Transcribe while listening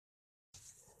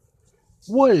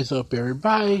What is up,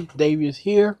 everybody? Davies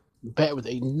here, back with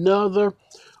another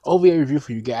OVA review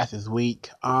for you guys this week.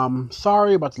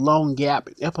 Sorry about the long gap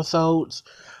in episodes.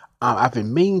 I've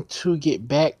been meaning to get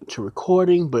back to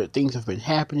recording, but things have been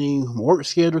happening. Work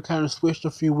schedule kind of switched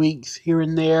a few weeks here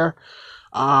and there.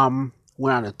 Went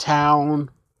out of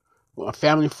town with my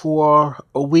family for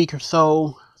a week or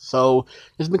so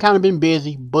it's been kind of been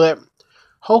busy, but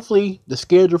hopefully the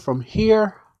schedule from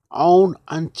here on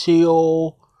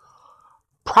until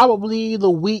probably the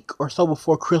week or so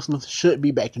before Christmas should be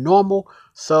back to normal.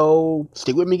 So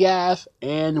stick with me, guys,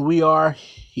 and we are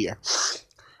here.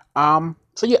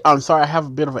 So yeah, I'm sorry, I have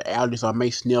a bit of an allergy, so I may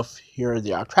sniff here and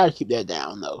there. I'll try to keep that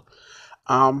down though.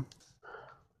 Um,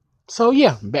 so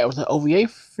yeah, back with the OVA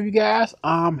for you guys.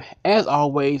 As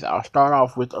always, I'll start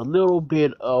off with a little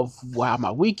bit of how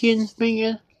my weekend's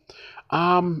been.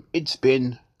 It's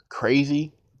been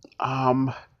crazy.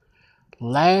 Um,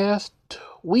 Last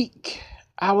week,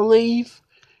 I believe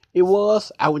it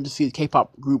was, I went to see the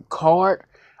K-pop group Card.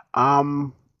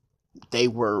 Um, they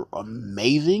were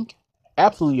amazing,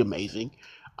 absolutely amazing.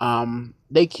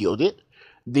 They killed it.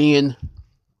 Then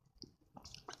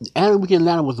Anime Week in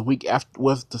Atlanta was the week after,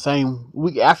 was the same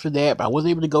week after that, but I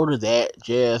wasn't able to go to that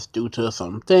just due to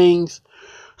some things,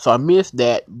 so I missed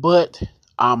that. But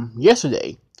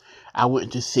yesterday I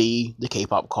went to see the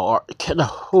K-pop card,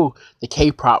 no, the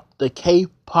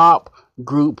K-pop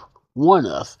group One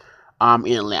Us,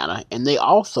 in Atlanta, and they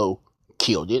also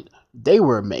killed it. They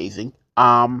were amazing.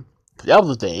 That was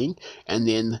a thing. And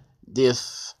then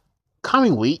this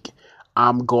coming week,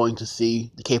 I'm going to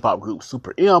see the K-pop group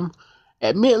Super M.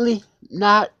 Admittedly,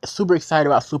 not super excited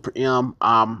about Super M.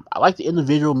 I like the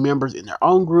individual members in their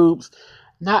own groups.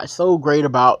 Not so great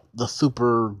about the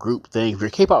super group thing. If you're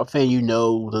a K-pop fan, you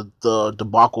know the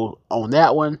debacle on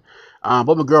that one.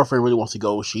 But my girlfriend really wants to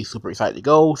go. She's super excited to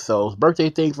go. So it's a birthday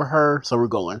thing for her. So we're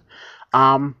going.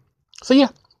 Um, so yeah,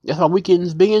 that's how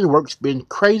weekend's been. Work's been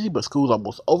crazy, but school's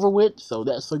almost over with. So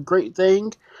that's a great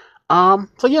thing.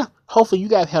 So yeah, hopefully you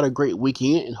guys had a great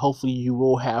weekend, and hopefully you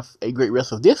will have a great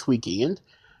rest of this weekend.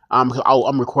 I'm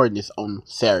recording this on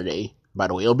Saturday, by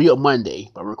the way. It'll be a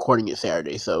Monday, but I'm recording it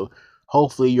Saturday. So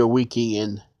hopefully your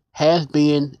weekend has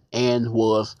been and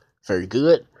was very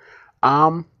good.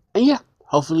 And yeah,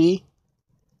 hopefully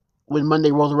when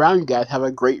Monday rolls around, you guys have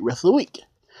a great rest of the week.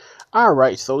 All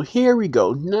right, so here we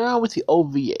go. Now with the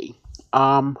OVA.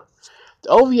 The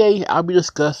OVA I'll be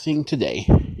discussing today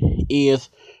is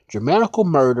Dramatical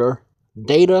Murder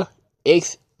Data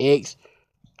XX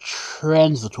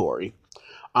Transitory.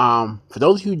 For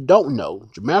those of you who don't know,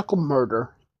 Dramatical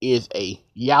Murder is a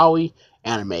yaoi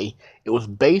anime. It was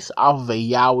based off of a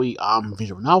yaoi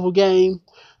visual novel game.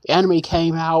 The anime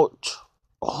came out,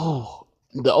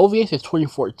 the OVA says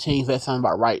 2014, so that sounds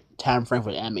about right time frame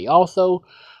for the anime also.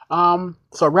 So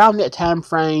around that time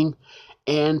frame,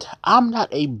 and I'm not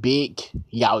a big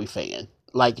yaoi fan.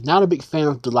 Like, not a big fan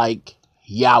of the like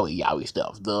yaoi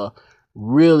stuff. The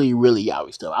really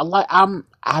yaoi stuff.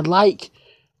 I like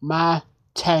my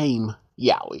tame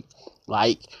yaoi.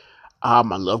 Like, I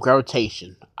love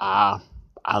Gravitation. I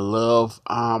love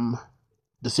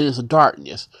Descendants of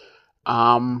Darkness.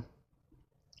 Um,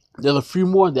 there's a few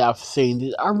more that I've seen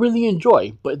that I really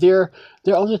enjoy, but they're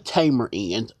on the tamer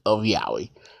end of yaoi.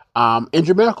 And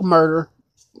Dramatical Murder,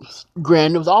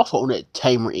 granted, was also on the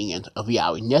tamer end of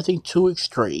yaoi. Nothing too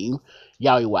extreme,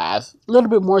 yaoi wise. A little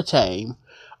bit more tame.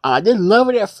 I didn't love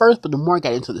it at first, but the more I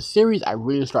got into the series, I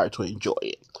really started to enjoy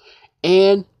it.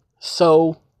 And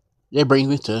so that brings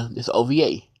me to this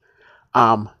OVA.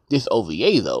 This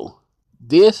OVA though,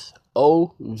 this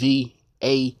OVA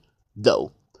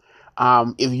though,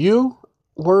 if you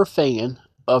were a fan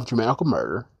of Dramatical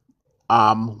Murder,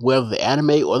 whether the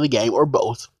anime or the game or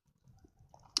both,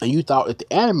 and you thought that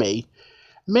the anime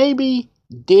maybe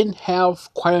didn't have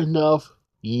quite enough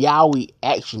yaoi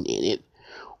action in it,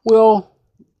 well,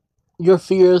 your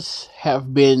fears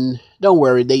have been, don't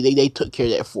worry, they took care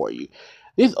of that for you.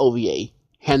 This OVA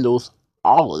handles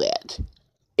all of that,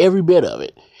 every bit of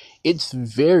it. It's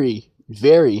very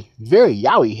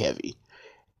yaoi heavy,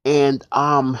 and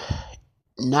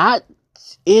not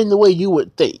in the way you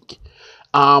would think.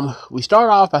 We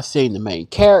start off by seeing the main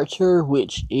character,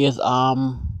 which is my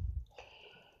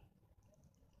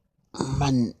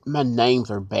names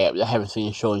are bad. I haven't seen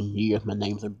a show in years. My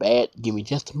names are bad. Give me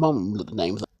just a moment. Look the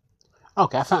names up.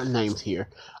 Okay, I found the names here.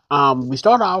 We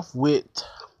start off with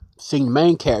seeing the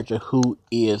main character, who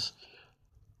is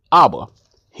Abba.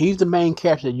 He's the main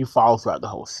character that you follow throughout the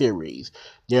whole series.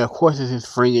 There, of course, is his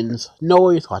friend's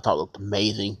Noise, who I thought looked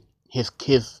amazing. His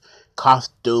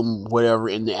costume, whatever,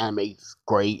 in the anime is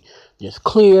great. There's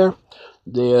Clear,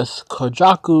 there's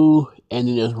Kojaku, and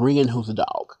then there's Rin, who's a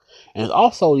dog. And there's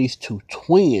also these two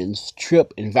twins,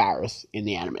 Trip and Virus, in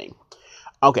the anime.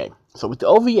 Okay, so with the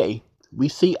OVA, we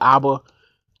see Abba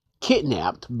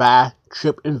kidnapped by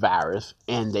Trip and Virus,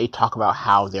 and they talk about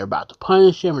how they're about to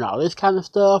punish him and all this kind of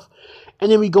stuff.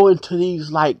 And then we go into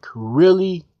these like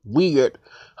really weird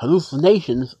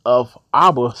hallucinations of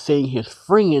Abba seeing his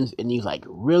friends in these like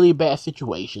really bad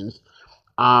situations.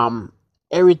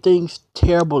 Everything's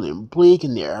terrible and bleak,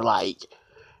 and they're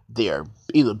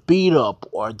either beat up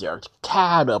or they're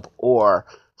tied up or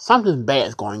something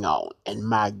bad's going on. And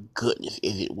my goodness,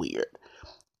 is it weird?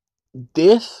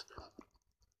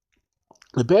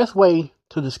 The best way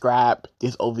to describe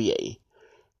this OVA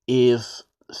is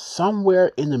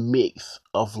somewhere in the mix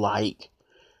of like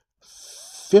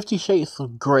 50 Shades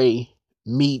of Grey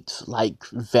meets like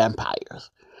vampires.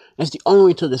 That's the only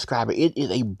way to describe it. It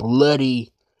is a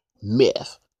bloody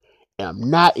mess. And I'm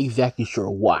not exactly sure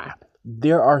why.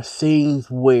 There are scenes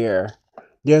where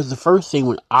there's the first scene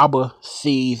when Abba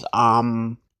sees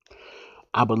I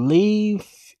believe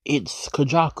it's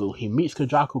Kajaku. He meets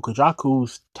Kajaku.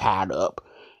 Kajaku's tied up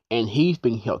and he's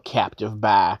being held captive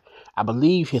by, I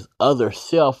believe, his other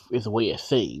self is the way it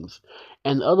seems.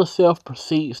 And the other self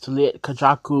proceeds to let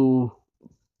Kajaku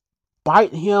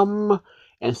bite him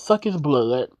and suck his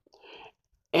blood.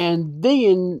 And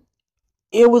then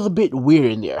it was a bit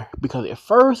weird in there because at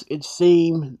first it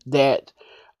seemed that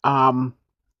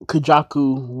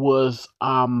Kajaku was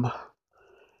how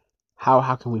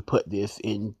can we put this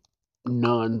in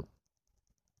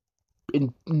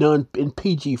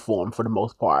PG form for the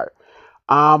most part.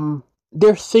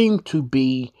 There seemed to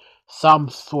be some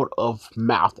sort of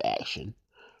mouth action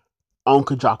on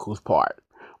Kajaku's part.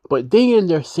 But then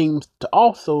there seems to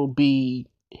also be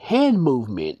hand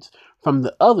movements from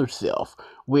the other self,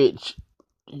 which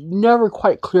never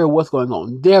quite clear what's going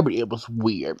on there, but it was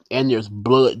weird. And there's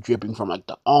blood dripping from like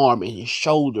the arm and his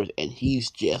shoulders, and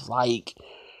he's just like,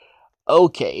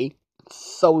 okay.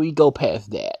 So we go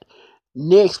past that.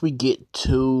 Next we get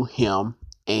to him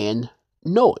and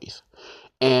Noise.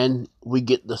 And we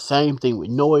get the same thing with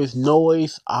Noise.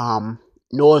 Noise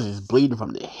is bleeding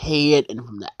from the head and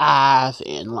from the eyes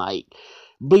and like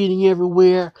bleeding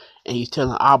everywhere. And he's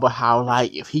telling Abba how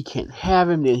like if he can't have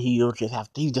him, then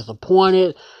he's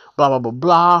disappointed, blah blah blah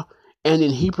blah. And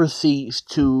then he proceeds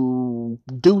to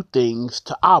do things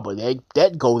to Abba.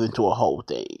 That goes into a whole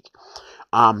thing.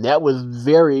 That was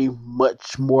very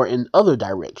much more in other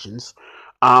directions.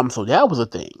 So that was a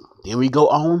thing. Then we go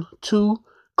on to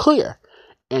Clear.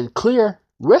 And Clear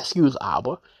rescues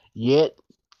Abba, yet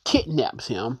kidnaps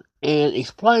him and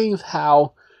explains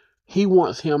how he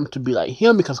wants him to be like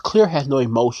him because Clear has no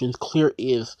emotions. Clear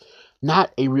is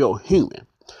not a real human.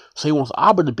 So he wants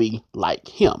Abba to be like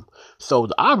him. So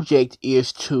the object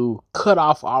is to cut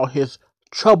off all his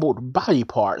troubled body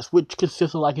parts, which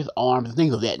consists of like his arms and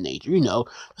things of that nature, the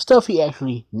stuff he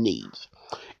actually needs,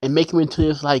 and make him into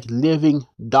this like living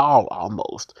doll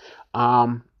almost.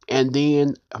 And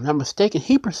then, if I'm not mistaken,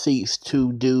 he proceeds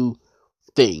to do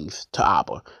things to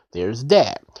Abba. There's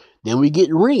that. Then we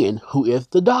get Rin, who is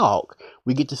the dog.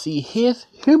 We get to see his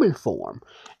human form.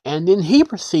 And then he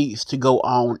proceeds to go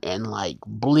on and like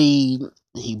bleed.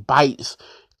 He bites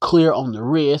Clear on the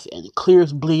wrist, and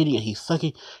Clear's bleeding, and he's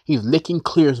licking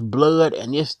Clear's blood,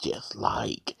 and it's just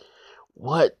like,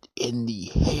 what in the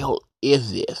hell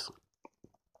is this?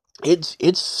 It's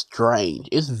strange.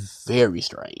 It's very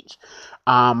strange.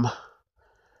 I've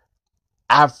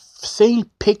seen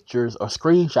pictures or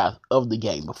screenshots of the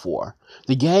game before.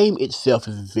 The game itself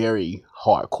is very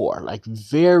hardcore, like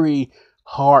very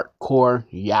hardcore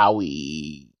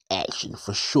yaoi action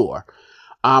for sure.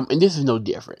 And this is no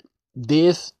different.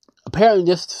 Apparently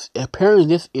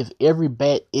this is every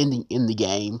bad ending in the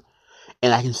game,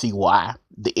 and I can see why.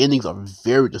 The endings are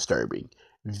very disturbing,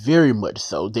 very much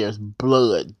so. There's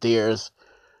blood, there's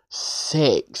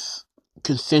sex,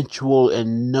 consensual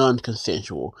and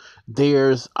non-consensual.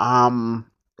 There's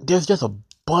just a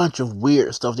bunch of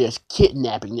weird stuff. There's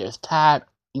kidnapping, there's tying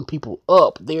people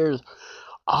up, there's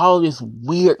all this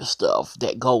weird stuff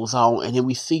that goes on, and then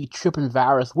we see Trip and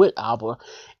Virus with Abba,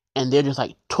 and they're just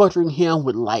like torturing him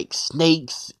with like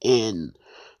snakes and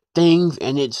things,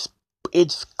 and it's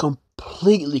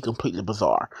completely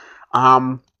bizarre.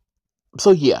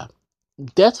 So yeah,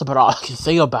 that's about all I can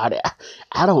say about it.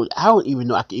 I don't even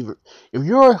know I can even. If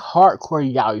you're a hardcore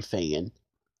yaoi fan,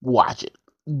 watch it.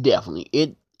 Definitely,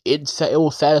 it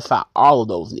will satisfy all of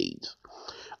those needs.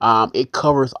 It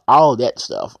covers all of that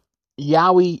stuff.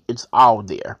 Yaoi, it's all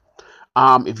there.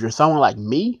 If you're someone like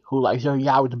me who likes your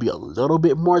yaoi to be a little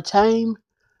bit more tame,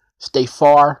 stay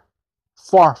far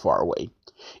away.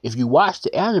 If you watch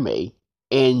the anime,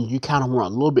 and you kind of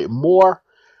want a little bit more,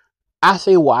 I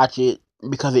say watch it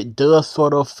because it does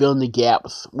sort of fill in the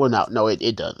gaps. Well, no,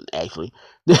 it doesn't actually.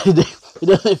 It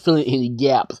doesn't fill in any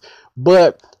gaps,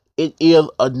 but it is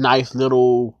a nice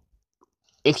little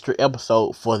extra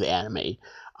episode for the anime.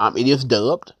 It is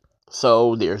dubbed,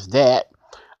 so there's that.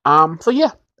 So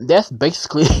yeah, that's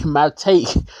basically my take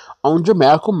on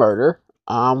Dramatical Murder.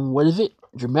 What is it?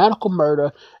 Dramatical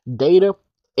Murder Data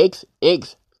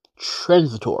XX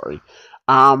Transitory.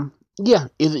 Yeah,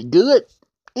 is it good?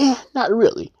 Not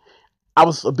really. I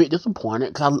was a bit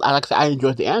disappointed because like I said, I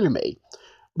enjoyed the anime,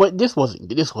 but this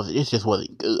just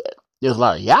wasn't good. There's a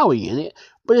lot of yaoi in it,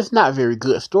 but it's not very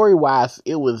good story wise.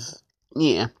 It was,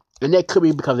 yeah, and that could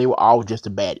be because they were all just the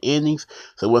bad endings,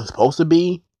 so it wasn't supposed to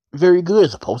be very good.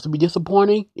 It's supposed to be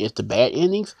disappointing. It's the bad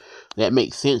endings that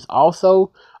makes sense.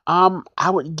 Also, I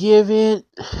would give it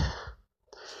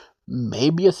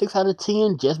maybe a 6 out of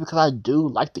 10 just because I do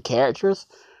like the characters.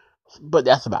 But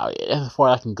that's about it. That's as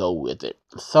far as I can go with it.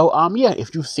 So, yeah,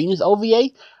 if you've seen this OVA,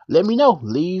 let me know.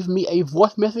 Leave me a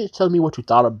voice message telling me what you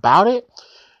thought about it.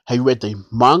 Have you read the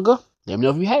manga? Let me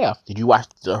know if you have. Did you watch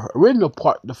the original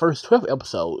part, the first 12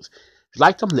 episodes? If you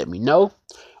liked them, let me know.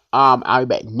 I'll be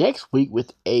back next week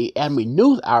with a anime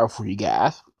news hour for you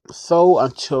guys. So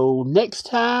until next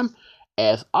time,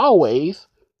 as always,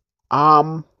 check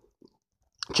out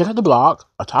the blog,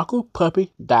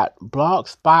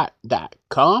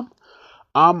 otakupuppy.blogspot.com.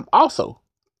 Also,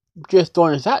 just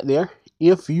throwing this out there,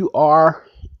 if you are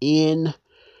in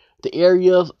the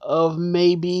areas of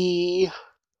maybe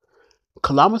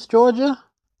Columbus, Georgia,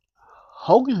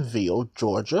 Hogansville,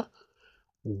 Georgia,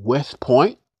 West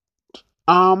Point,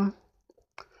 um,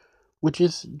 which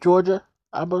is Georgia,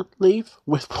 I believe,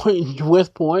 West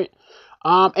Point,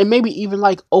 and maybe even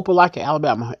like Opelika,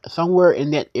 Alabama, somewhere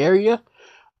in that area,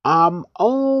 on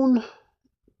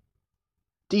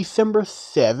December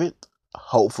 7th,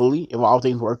 hopefully, if all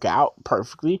things work out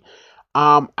perfectly,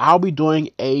 I'll be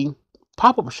doing a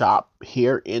pop-up shop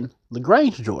here in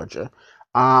LaGrange, Georgia.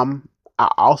 I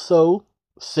also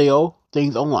sell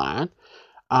things online.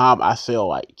 I sell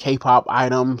like K-pop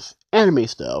items, anime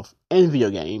stuff, and video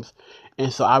games.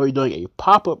 And so I'll be doing a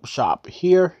pop-up shop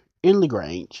here in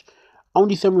LaGrange on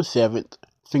December 7th,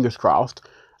 fingers crossed.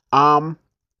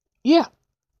 Yeah,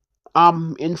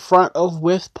 in front of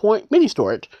West Point Mini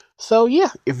Storage. So yeah,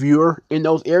 if you're in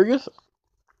those areas,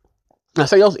 I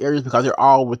say those areas because they're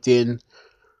all within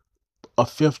a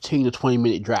 15 to 20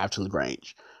 minute drive to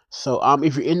LaGrange. So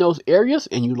if you're in those areas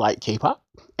and you like K-pop,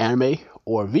 anime,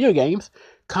 or video games,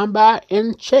 come by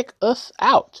and check us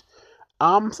out.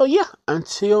 So yeah,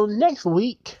 until next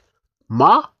week,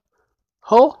 ma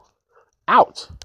ho out.